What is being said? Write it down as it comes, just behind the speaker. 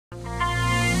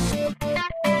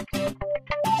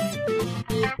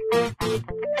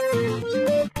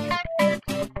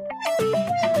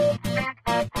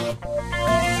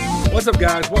What's up,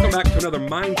 guys? Welcome back to another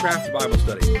Minecraft Bible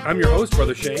study. I'm your host,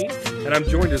 Brother Shane, and I'm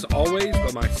joined as always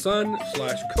by my son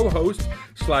 / co-host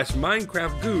 /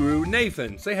 Minecraft guru,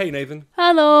 Nathan. Say hey, Nathan.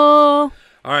 Hello. All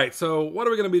right, so what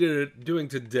are we going to be doing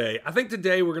today? I think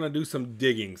today we're going to do some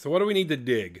digging. So what do we need to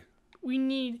dig? We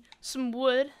need some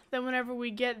wood. Then whenever we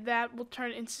get that, we'll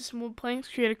turn it into some wood planks,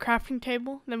 create a crafting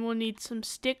table. Then we'll need some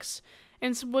sticks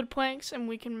and some wood planks, and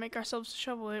we can make ourselves a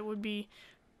shovel. It would be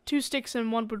 2 sticks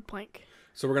and 1 wood plank.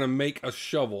 So we're going to make a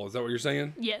shovel. Is that what you're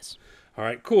saying? Yes. All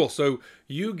right, cool. So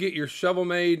you get your shovel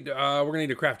made. We're going to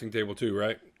need a crafting table too,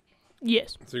 right?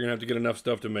 Yes. So you're going to have to get enough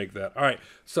stuff to make that. All right,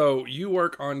 so you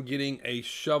work on getting a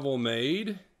shovel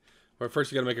made. Well,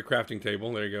 first you got to make a crafting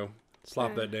table. There you go.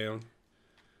 Slop that down.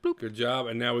 Boop. Good job.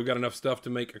 And now we've got enough stuff to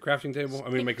make a crafting table.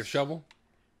 Make a shovel.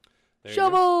 There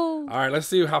Shovel! All right, let's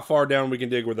see how far down we can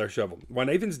dig with our shovel. While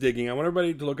Nathan's digging, I want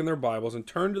everybody to look in their Bibles and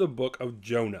turn to the book of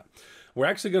Jonah. We're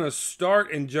actually going to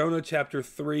start in Jonah chapter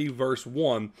 3, verse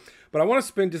 1. But I want to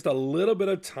spend just a little bit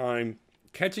of time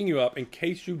catching you up in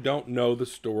case you don't know the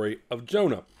story of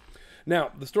Jonah.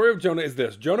 Now, the story of Jonah is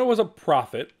this. Jonah was a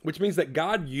prophet, which means that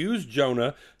God used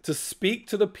Jonah to speak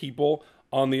to the people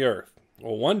on the earth.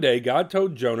 Well, one day, God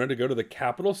told Jonah to go to the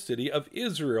capital city of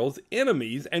Israel's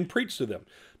enemies and preach to them.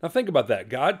 Now, think about that.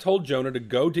 God told Jonah to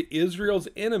go to Israel's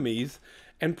enemies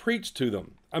and preach to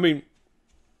them. I mean,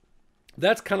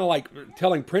 that's kind of like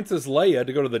telling Princess Leia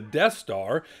to go to the Death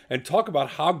Star and talk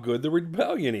about how good the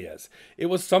rebellion is. It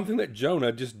was something that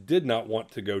Jonah just did not want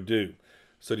to go do.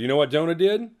 So do you know what Jonah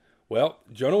did? Well,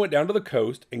 Jonah went down to the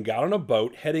coast and got on a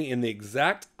boat heading in the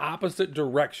exact opposite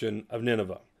direction of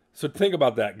Nineveh. So think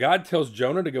about that. God tells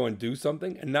Jonah to go and do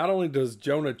something, and not only does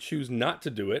Jonah choose not to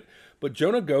do it, but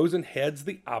Jonah goes and heads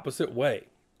the opposite way.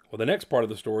 Well, the next part of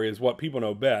the story is what people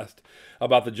know best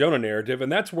about the Jonah narrative,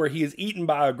 and that's where he is eaten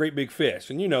by a great big fish.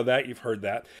 And you know that, you've heard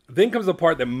that. Then comes the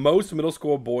part that most middle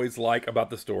school boys like about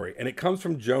the story, and it comes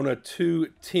from Jonah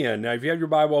 2:10. Now, if you have your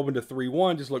Bible open to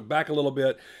 3:1, just look back a little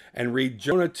bit and read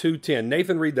Jonah 2:10.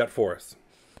 Nathan, read that for us.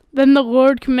 Then the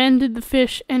Lord commanded the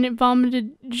fish, and it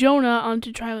vomited Jonah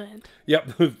onto dry land.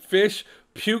 Yep, the fish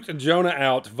puked Jonah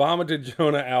out, vomited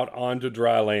Jonah out onto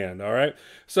dry land, all right?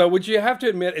 So what you have to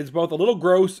admit is both a little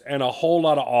gross and a whole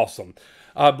lot of awesome.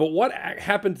 But what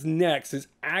happens next is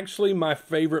actually my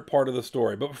favorite part of the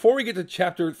story. But before we get to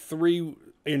chapter 3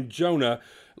 in Jonah,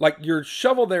 like your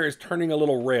shovel there is turning a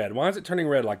little red. Why is it turning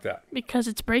red like that? Because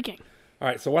it's breaking. All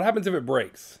right, so what happens if it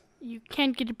breaks? You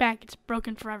can't get it back. It's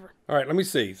broken forever. All right, let me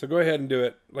see. So go ahead and do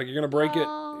it. Like you're going to break it.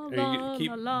 And you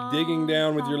keep digging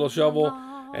down with your little shovel,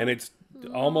 and it's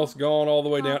almost gone all the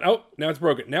way down. Oh, now it's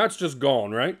broken. Now it's just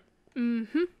gone, right?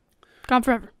 Mm-hmm. Gone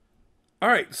forever. All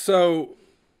right, so,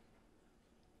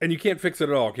 and you can't fix it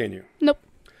at all, can you? Nope.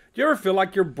 Do you ever feel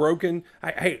like you're broken?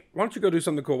 Hey, why don't you go do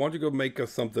something cool? Why don't you go make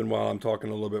us something while I'm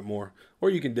talking a little bit more? Or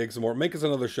you can dig some more. Make us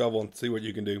another shovel and see what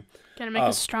you can do. Can I make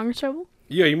a stronger shovel?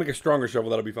 Yeah, you make a stronger shovel.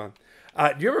 That'll be fine.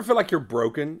 Do you ever feel like you're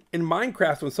broken? In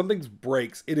Minecraft, when something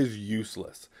breaks, it is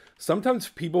useless. Sometimes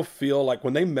people feel like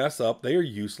when they mess up, they are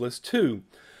useless too.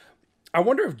 I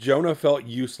wonder if Jonah felt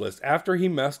useless after he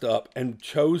messed up and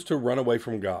chose to run away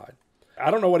from God.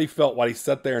 I don't know what he felt while he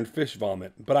sat there in fish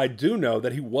vomit, but I do know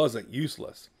that he wasn't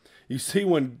useless. You see,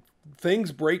 when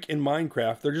things break in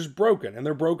Minecraft, they're just broken, and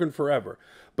they're broken forever.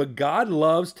 But God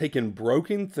loves taking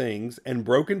broken things and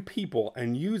broken people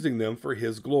and using them for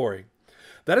his glory.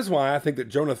 That is why I think that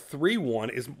Jonah 3:1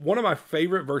 is one of my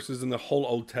favorite verses in the whole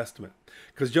Old Testament.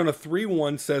 Because Jonah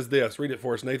 3:1 says this. Read it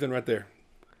for us, Nathan, right there.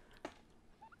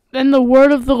 Then the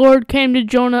word of the Lord came to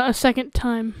Jonah a second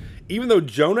time. Even though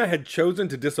Jonah had chosen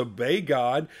to disobey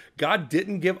God, God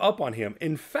didn't give up on him.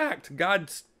 In fact,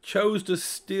 God chose to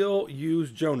still use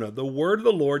Jonah. The word of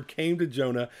the Lord came to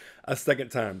Jonah a second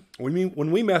time. When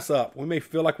we mess up, we may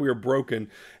feel like we are broken,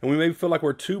 and we may feel like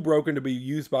we're too broken to be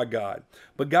used by God.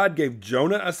 But God gave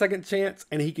Jonah a second chance,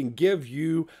 and he can give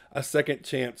you a second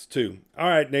chance too. All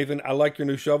right, Nathan, I like your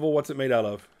new shovel. What's it made out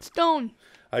of? Stone.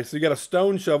 All right, so you got a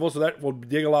stone shovel, so that will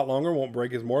dig a lot longer, won't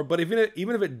break as more. But even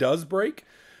if it does break,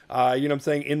 you know what I'm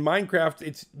saying? In Minecraft,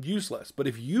 it's useless. But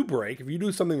if you break, if you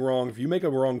do something wrong, if you make a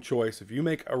wrong choice, if you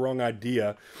make a wrong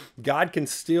idea, God can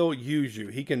still use you.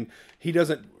 He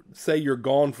doesn't say you're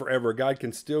gone forever. God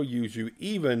can still use you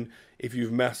even if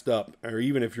you've messed up or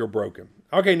even if you're broken.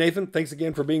 Okay, Nathan, thanks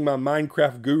again for being my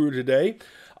Minecraft guru today.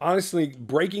 Honestly,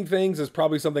 breaking things is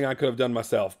probably something I could have done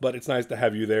myself, but it's nice to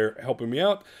have you there helping me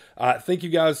out. Thank you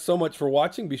guys so much for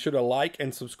watching. Be sure to like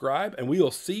and subscribe, and we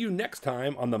will see you next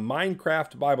time on the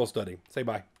Minecraft Bible Study. Say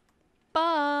bye.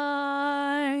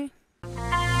 Bye.